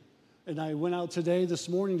tree. And I went out this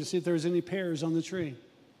morning to see if there was any pears on the tree.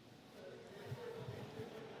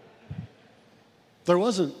 There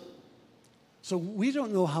wasn't. So we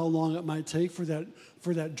don't know how long it might take for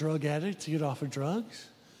that drug addict to get off of drugs.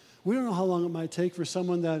 We don't know how long it might take for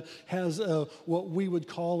someone that has what we would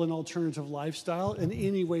call an alternative lifestyle in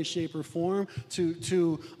any way, shape, or form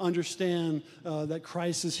to understand that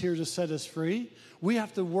Christ is here to set us free. We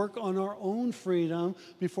have to work on our own freedom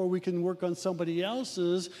before we can work on somebody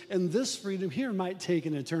else's, and this freedom here might take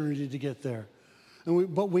an eternity to get there.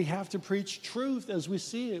 But we have to preach truth as we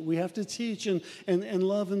see it. We have to teach and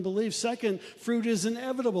love and believe. Second, fruit is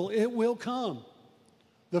inevitable. It will come.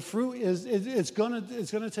 The fruit it's going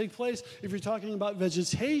to take place. If you're talking about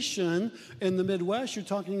vegetation in the Midwest, you're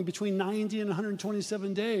talking between 90 and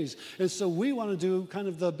 127 days. And so we want to do kind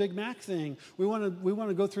of the Big Mac thing. We want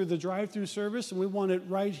to go through the drive-through service, and we want it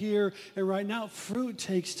right here and right now. Fruit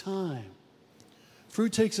takes time.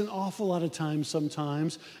 Fruit takes an awful lot of time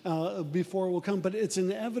sometimes before it will come, but it's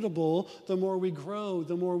inevitable. The more we grow,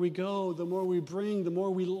 the more we go, the more we bring, the more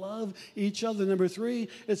we love each other. Number three,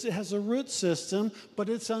 it has a root system, but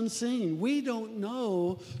it's unseen. We don't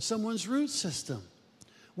know someone's root system.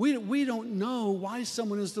 We don't know why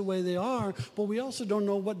someone is the way they are, but we also don't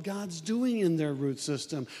know what God's doing in their root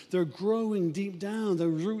system. They're growing deep down. The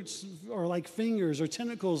roots are like fingers or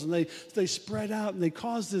tentacles, and they spread out, and they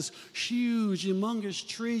cause this huge, humongous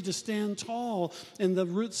tree to stand tall, and the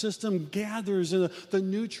root system gathers the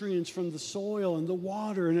nutrients from the soil and the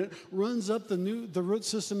water, and it runs up the root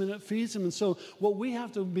system, and it feeds them. And so what we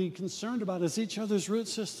have to be concerned about is each other's root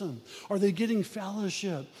system. Are they getting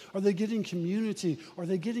fellowship? Are they getting community? Are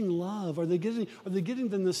they getting love? Are they getting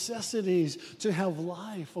the necessities to have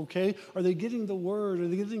life, okay? Are they getting the word? Are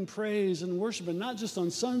they getting praise and worship? And not just on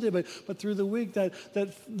Sunday, but through the week,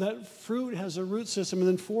 that fruit has a root system. And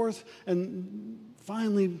then fourth, and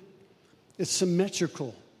finally, it's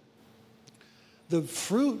symmetrical. The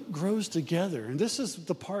fruit grows together. And this is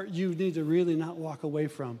the part you need to really not walk away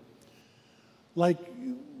from. Like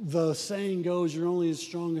the saying goes, you're only as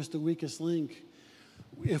strong as the weakest link.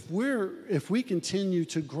 If we continue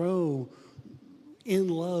to grow in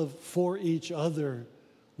love for each other,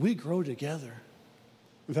 we grow together.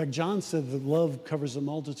 In fact, John said that love covers a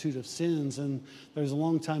multitude of sins, and there's a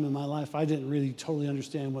long time in my life I didn't really totally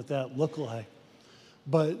understand what that looked like.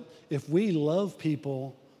 But if we love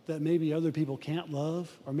people that maybe other people can't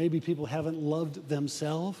love, or maybe people haven't loved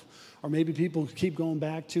themselves, or maybe people keep going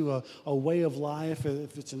back to a way of life,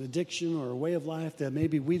 if it's an addiction or a way of life that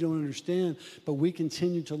maybe we don't understand, but we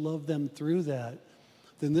continue to love them through that,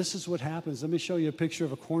 then this is what happens. Let me show you a picture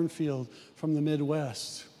of a cornfield from the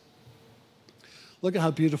Midwest. Look at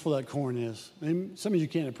how beautiful that corn is. And some of you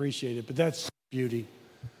can't appreciate it, but that's beauty.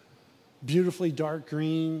 Beautifully dark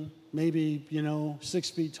green, maybe, 6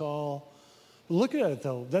 feet tall. Look at it,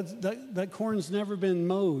 though. That corn's never been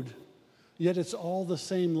mowed, yet it's all the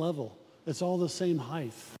same level. It's all the same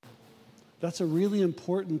height. That's a really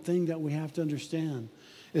important thing that we have to understand,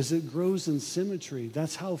 is it grows in symmetry.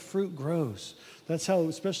 That's how fruit grows. That's how,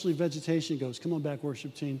 especially vegetation goes. Come on back,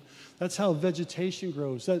 worship team. That's how vegetation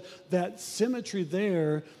grows. That symmetry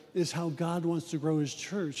there is how God wants to grow his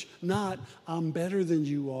church. Not, I'm better than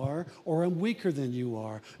you are, or I'm weaker than you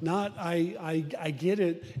are. Not, I get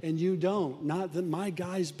it and you don't. Not that my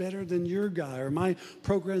guy's better than your guy, or my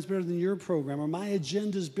program's better than your program, or my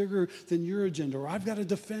agenda's bigger than your agenda, or I've got to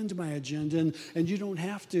defend my agenda and you don't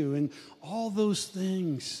have to. And all those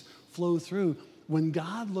things flow through. When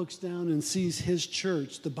God looks down and sees his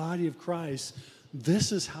church, the body of Christ,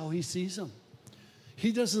 this is how he sees them.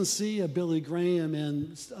 He doesn't see a Billy Graham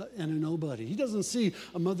and a nobody. He doesn't see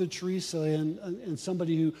a Mother Teresa and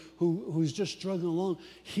somebody who's just struggling along.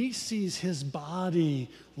 He sees his body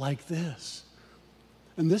like this.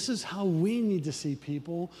 And this is how we need to see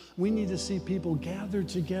people. We need to see people gathered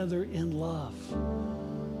together in love,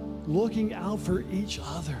 looking out for each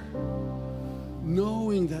other,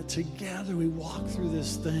 knowing that together we walk through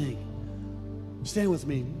this thing. Stand with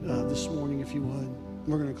me this morning if you would.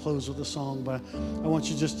 We're going to close with a song, but I want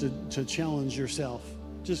you just to challenge yourself.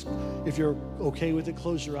 Just, if you're okay with it,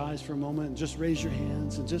 close your eyes for a moment and just raise your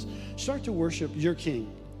hands and just start to worship your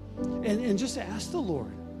King. And just ask the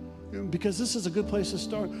Lord, because this is a good place to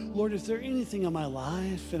start. Lord, if there's anything in my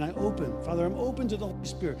life, and Father, I'm open to the Holy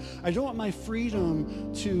Spirit. I don't want my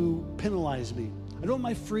freedom to penalize me. I don't want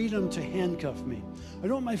my freedom to handcuff me. I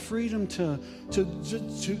don't want my freedom to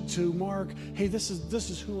mark, hey, this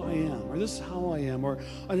is who I am, or this is how I am, and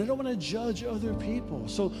I don't want to judge other people.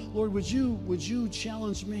 So, Lord, would you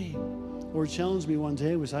challenge me? Lord challenged me one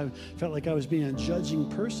day. I felt like I was being a judging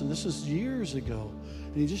person. This was years ago.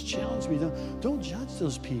 And he just challenged me, don't judge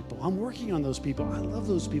those people. I'm working on those people. I love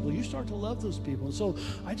those people. You start to love those people. And so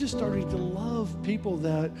I just started to love people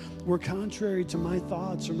that were contrary to my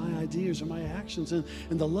thoughts or my ideas or my actions. And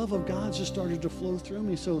the love of God just started to flow through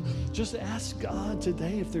me. So just ask God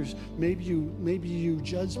today if there's maybe you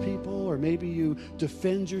judge people, or maybe you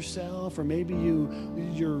defend yourself, or maybe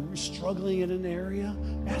you're struggling in an area.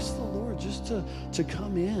 Ask the Lord just to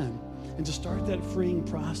come in and to start that freeing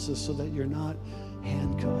process so that you're not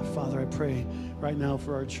handcuffed. Father, I pray right now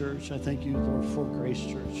for our church. I thank you, Lord, for Grace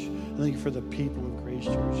Church. I thank you for the people of Grace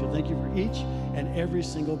Church. I thank you for each and every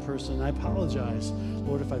single person. I apologize,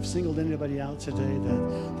 Lord, if I've singled anybody out today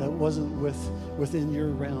that wasn't within your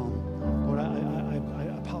realm. Lord, I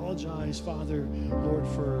apologize, Father, Lord,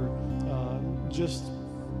 for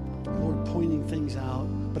Lord, pointing things out.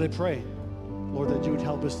 But I pray, Lord, that you would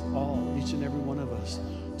help us all, each and every one of us,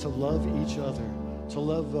 to love each other, to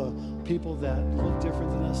love people that look different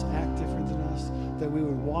than us, act different than us, that we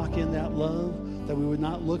would walk in that love, that we would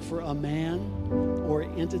not look for a man, or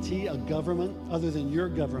entity, a government, other than your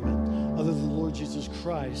government, other than the Lord Jesus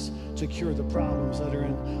Christ, to cure the problems that are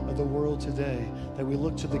in the world today. That we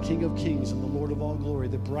look to the King of Kings and the Lord of all glory,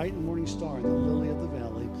 the bright and morning star, the lily of the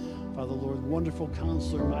valley. Father, Lord, wonderful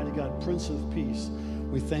counselor, mighty God, Prince of Peace.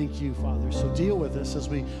 We thank you, Father. So deal with us as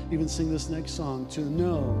we even sing this next song, to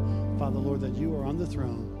know, Father, Lord, that you are on the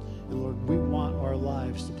throne. And Lord, we want our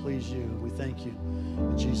lives to please you. We thank you.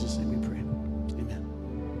 In Jesus' name we pray. Amen.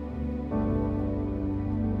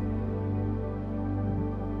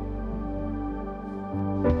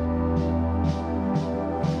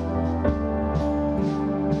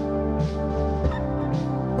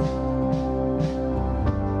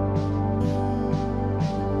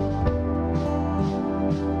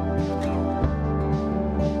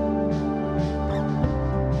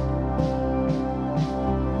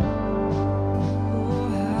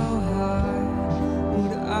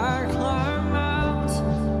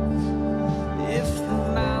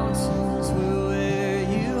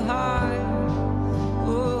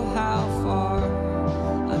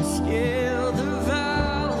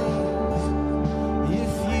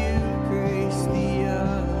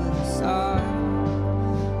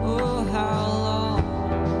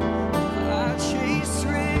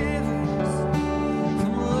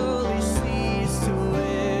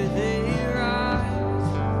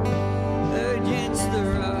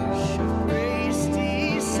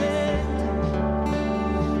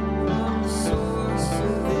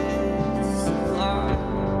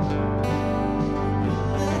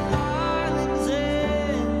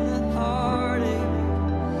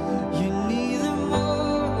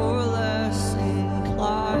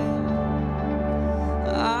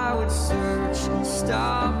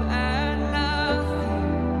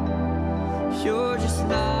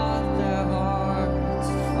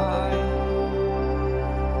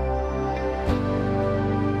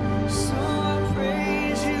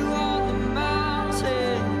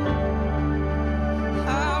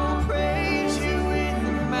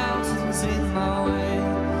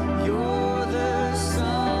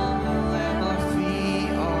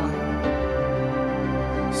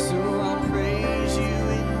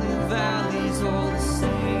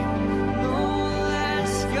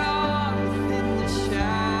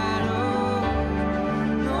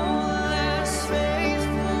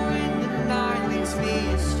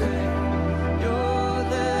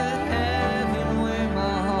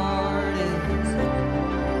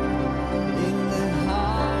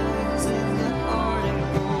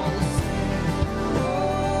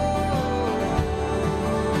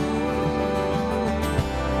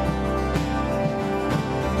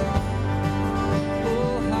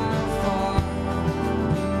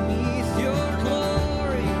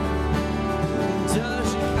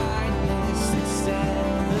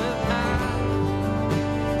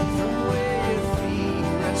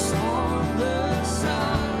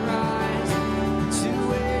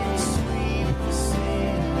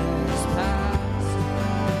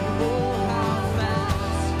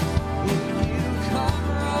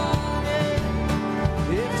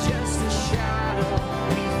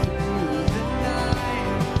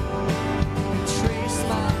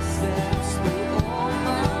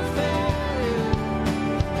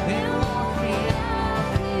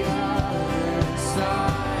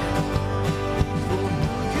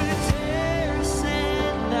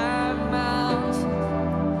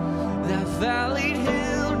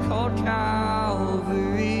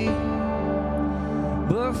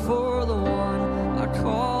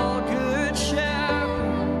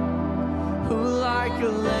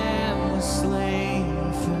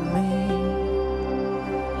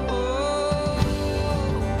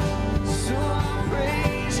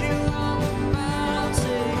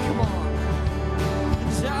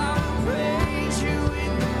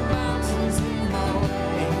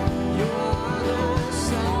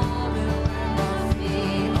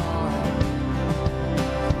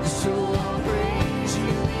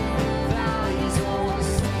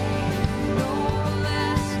 No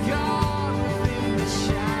less God within the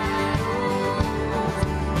shadow.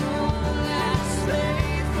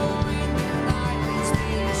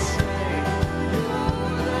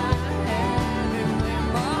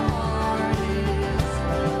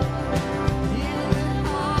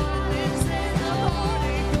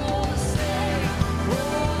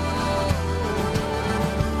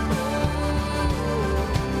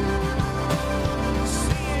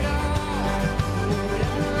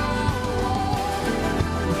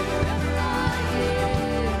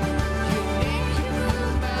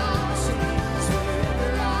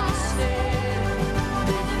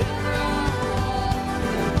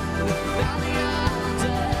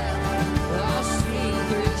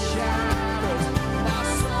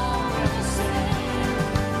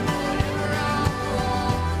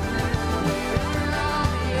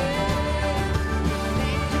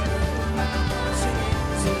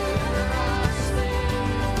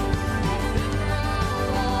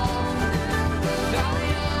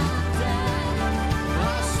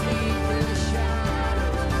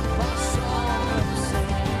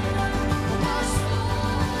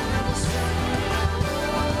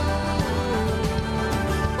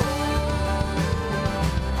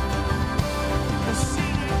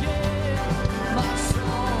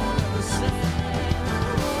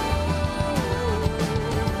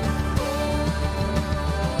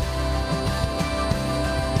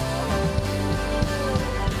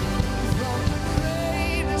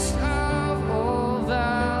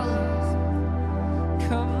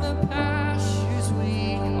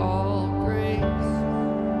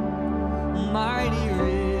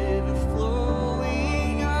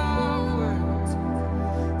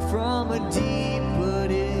 from a deep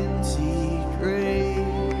but empty grave.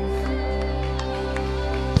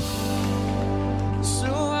 So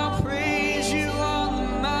I'll praise you on the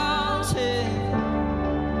mountain,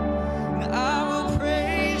 and I will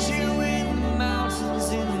praise you in the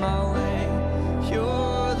mountains in my way.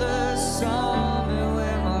 You're the summit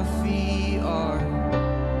where my feet are.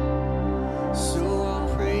 So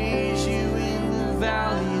I'll praise you in the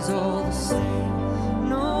valleys all the same.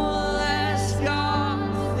 No less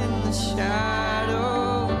God than the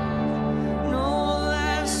shadow, no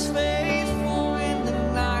less faithful when the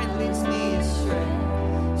night leads me astray.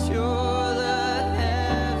 You're the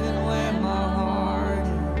heaven where my heart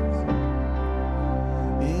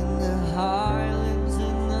is, in the highlands,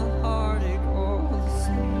 in the heartache, all the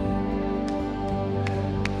same.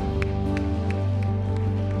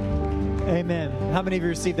 Amen. How many of you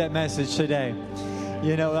received that message today?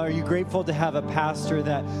 You know, are you grateful to have a pastor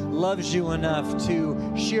that loves you enough to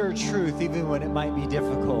share truth even when it might be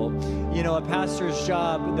difficult? You know, a pastor's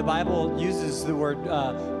job, the Bible uses the word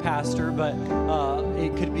pastor, but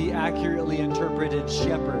it could be accurately interpreted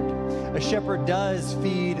shepherd. A shepherd does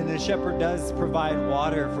feed and a shepherd does provide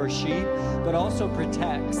water for sheep, but also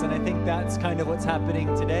protects. And I think that's kind of what's happening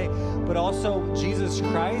today. But also Jesus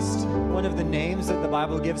Christ, one of the names that the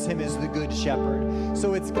Bible gives him is the Good Shepherd.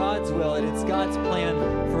 So it's God's will and it's God's plan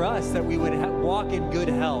for us that we would walk in good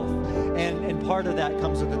health. And part of that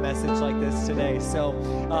comes with a message like this today. So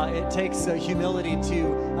it takes humility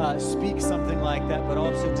to speak something like that, but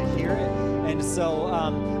also to hear it. And so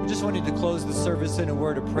I just wanted to close the service in a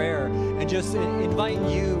word of prayer and just invite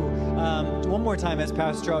you one more time, as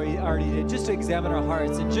Pastor already did, just to examine our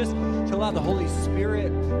hearts and just to allow the Holy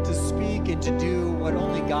Spirit to speak and to do what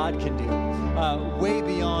only God can do, way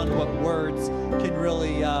beyond what words can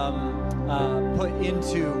really put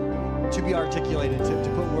into, to be articulated, to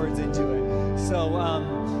put words into it. So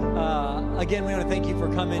again, we want to thank you for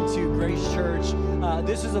coming to Grace Church.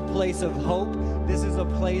 This is a place of hope. This is a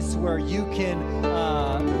place where you can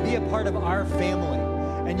be a part of our family,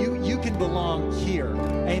 and you can belong here.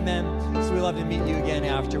 Amen. So we love to meet you again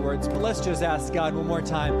afterwards. But let's just ask God one more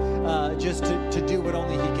time just to do what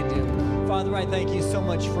only he can do. Father, I thank you so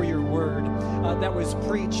much for your word that was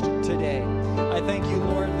preached today. I thank you,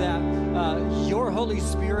 Lord, that your Holy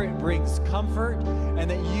Spirit brings comfort and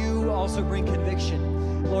that you also bring conviction.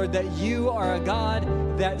 Lord, that you are a God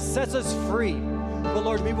that sets us free. But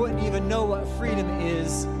Lord, we wouldn't even know what freedom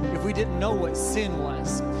is if we didn't know what sin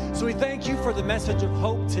was. So we thank you for the message of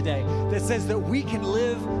hope today that says that we can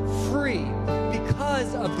live free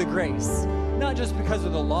because of the grace, not just because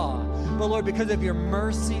of the law, but Lord, because of your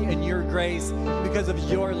mercy and your grace, because of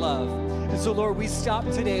your love. And so, Lord, we stop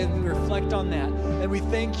today and we reflect on that. And we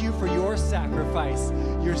thank you for your sacrifice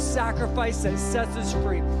that sets us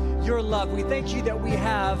free, your love. We thank you that we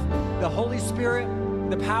have the Holy Spirit,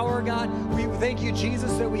 the power, God. We thank you,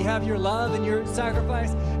 Jesus, that we have your love and your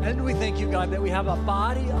sacrifice. And we thank you, God, that we have a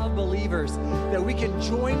body of believers that we can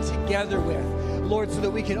join together with, Lord, so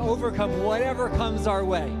that we can overcome whatever comes our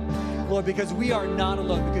way. Lord, because we are not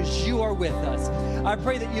alone, because you are with us. I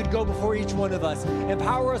pray that you'd go before each one of us,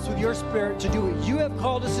 empower us with your Spirit to do what you have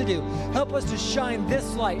called us to do. Help us to shine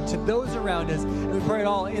this light to those around us. And we pray it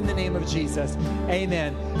all in the name of Jesus.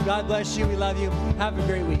 Amen. God bless you. We love you. Have a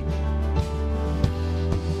great week.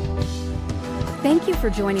 Thank you for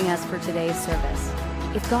joining us for today's service.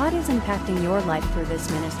 If God is impacting your life through this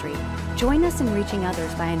ministry, join us in reaching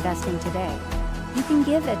others by investing today. You can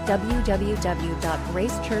give at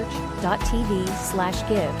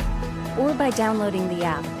www.gracechurch.tv/give or by downloading the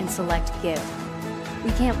app and select Give.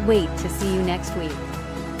 We can't wait to see you next week.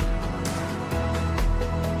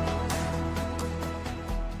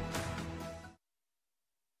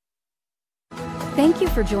 Thank you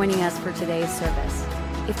for joining us for today's service.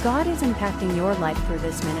 If God is impacting your life through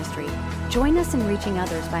this ministry, join us in reaching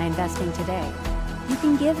others by investing today. You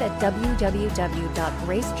can give at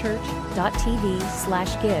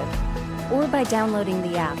www.gracechurch.tv/give or by downloading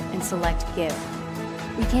the app and select Give.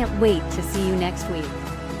 We can't wait to see you next week.